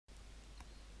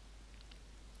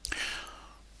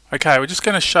Okay, we're just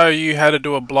going to show you how to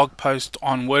do a blog post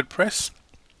on WordPress.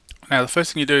 Now the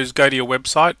first thing you do is go to your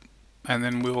website and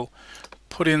then we'll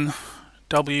put in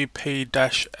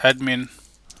wp-admin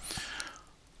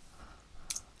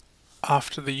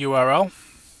after the URL,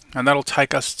 and that'll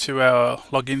take us to our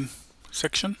login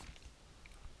section.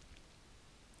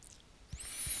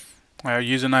 Our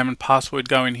username and password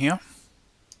go in here.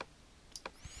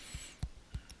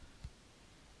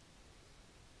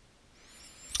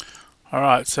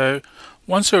 Alright, so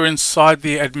once we're inside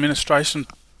the administration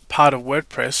part of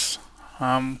WordPress,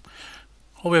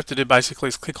 all we have to do basically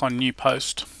is click on New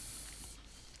Post.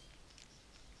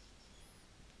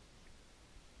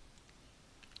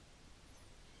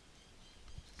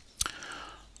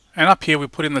 And up here we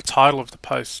put in the title of the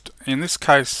post. In this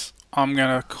case, I'm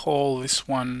going to call this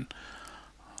one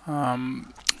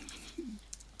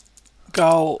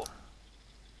Gull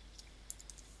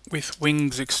with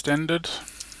Wings Extended.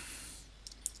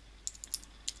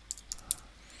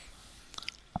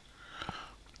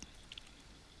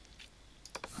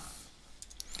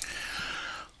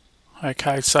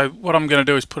 Okay, so what I'm going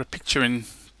to do is put a picture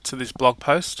into this blog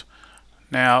post.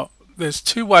 Now, there's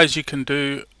two ways you can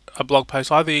do a blog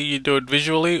post. Either you do it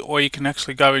visually, or you can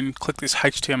actually go and click this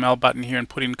HTML button here and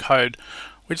put in code.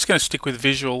 We're just going to stick with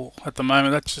visual at the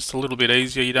moment. That's just a little bit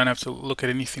easier. You don't have to look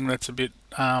at anything that's a bit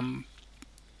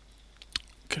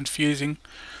confusing.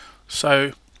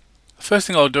 So the first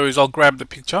thing I'll do is I'll grab the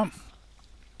picture,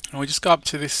 and we just go up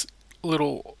to this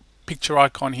little picture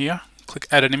icon here, click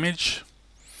Add an Image.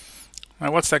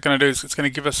 Now what's that going to do is it's going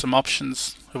to give us some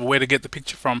options of where to get the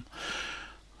picture from.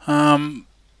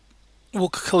 We'll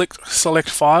select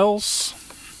Files.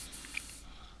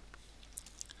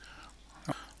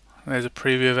 There's a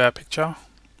preview of our picture.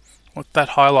 With that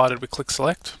highlighted, we click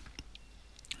Select,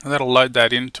 and that'll load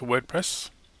that into WordPress.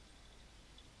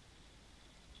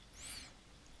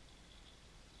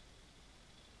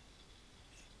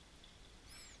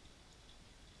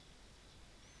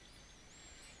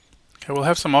 Okay, we'll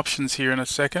have some options here in a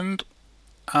second.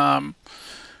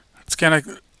 It's going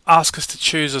to ask us to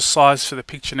choose a size for the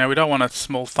picture. Now we don't want a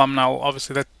small thumbnail.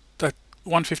 Obviously that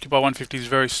 150 by 150 is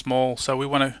very small, so we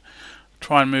want to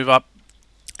try and move up,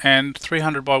 and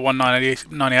 300 by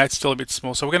 198 is still a bit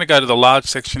small, so we're going to go to the large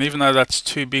section. Even though that's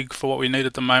too big for what we need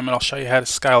at the moment, I'll show you how to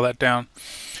scale that down.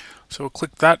 So we'll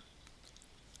click that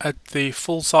at the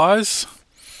full size.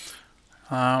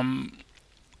 You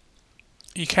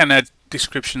can add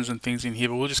descriptions and things in here,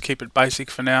 but we'll just keep it basic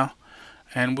for now,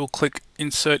 and we'll click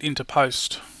Insert into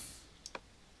Post.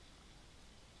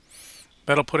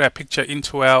 That'll put our picture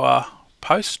into our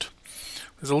post.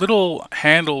 There's a little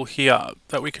handle here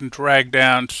that we can drag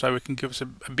down so it can give us a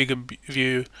bigger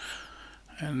view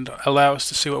and allow us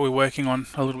to see what we're working on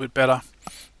a little bit better.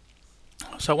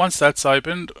 So once that's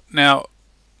opened, now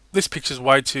this picture is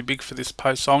way too big for this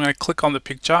post, so I'm going to click on the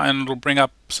picture and it'll bring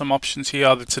up some options here,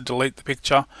 either to delete the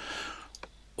picture,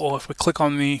 or if we click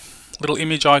on the little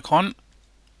image icon,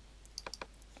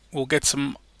 we'll get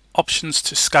some options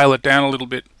to scale it down a little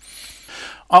bit.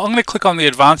 I'm going to click on the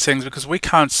advanced settings because we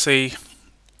can't see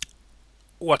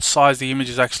what size the image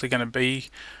is actually going to be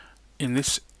in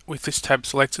this with this tab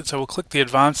selected. So we'll click the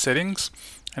advanced settings,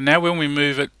 and now when we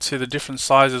move it to the different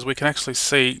sizes, we can actually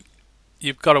see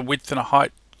you've got a width and a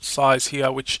height size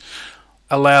here, which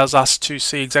allows us to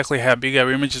see exactly how big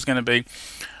our image is going to be.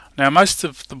 Now most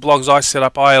of the blogs I set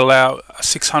up, I allow a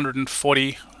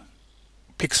 640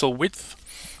 pixel width,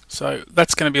 so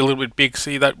that's going to be a little bit big.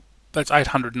 See, that's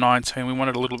 819. We want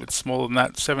it a little bit smaller than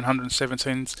that.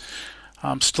 717's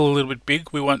still a little bit big.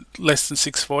 We want less than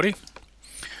 640.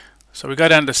 So we go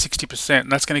down to 60%,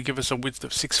 and that's going to give us a width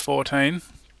of 614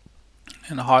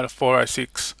 and a height of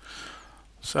 406.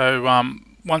 So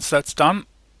once that's done,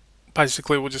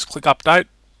 basically we'll just click Update.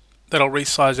 That'll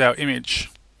resize our image.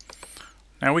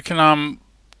 Now we can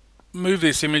move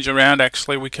this image around.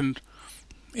 Actually, we can,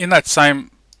 in those same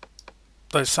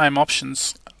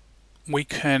options, we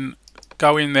can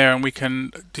go in there and we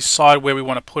can decide where we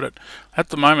want to put it. At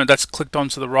the moment, that's clicked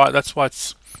onto the right. That's why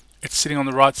it's sitting on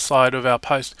the right side of our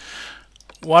post.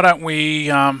 Why don't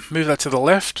we move that to the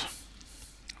left?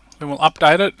 Then we'll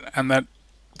update it, and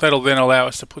that'll then allow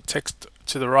us to put text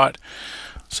to the right.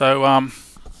 So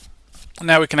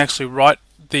now we can actually write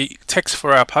the text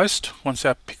for our post once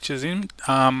our picture's in.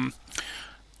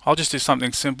 I'll just do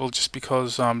something simple just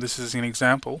because this is an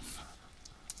example.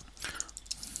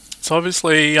 So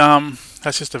obviously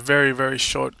that's just a very, very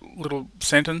short little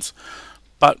sentence,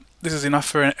 but this is enough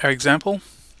for our example.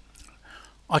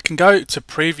 I can go to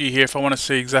preview here if I want to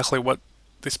see exactly what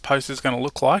this post is going to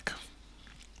look like.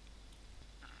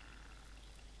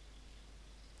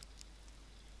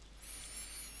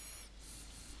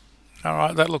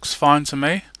 Alright, that looks fine to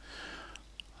me.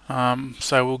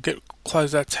 So we'll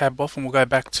close that tab off and we'll go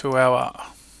back to our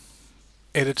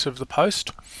edit of the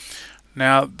post.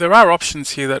 Now there are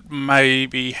options here that may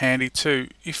be handy too.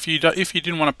 If you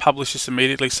didn't want to publish this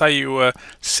immediately, say you were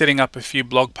setting up a few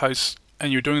blog posts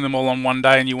and you're doing them all on one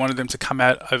day and you wanted them to come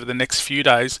out over the next few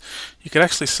days, you could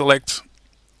actually select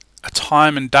a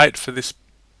time and date for this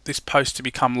post to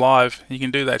become live. You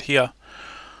can do that here.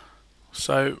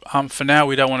 So for now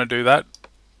we don't want to do that.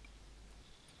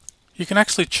 You can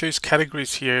actually choose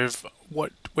categories here of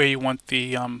where you want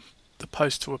the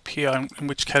post to appear in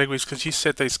which categories, because you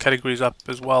set these categories up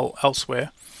as well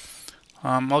elsewhere.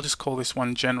 I'll just call this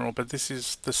one general, but this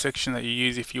is the section that you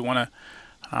use if you want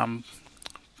to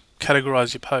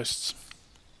categorize your posts.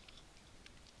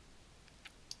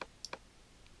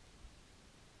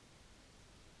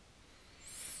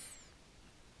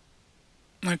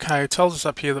 Okay, it tells us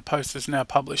up here the post is now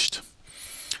published.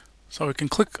 So we can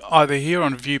click either here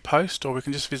on View Post, or we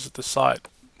can just visit the site.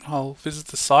 I'll visit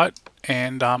the site,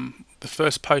 and the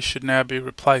first post should now be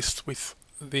replaced with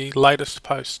the latest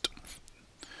post.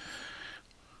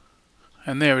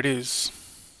 And there it is.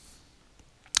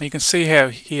 You can see how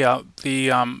here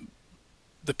the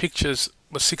pictures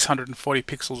were 640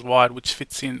 pixels wide, which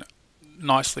fits in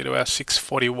nicely to our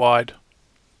 640 wide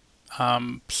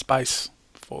space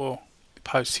for the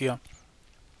post here.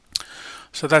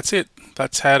 So that's it.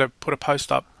 That's how to put a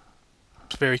post up.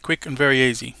 It's very quick and very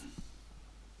easy.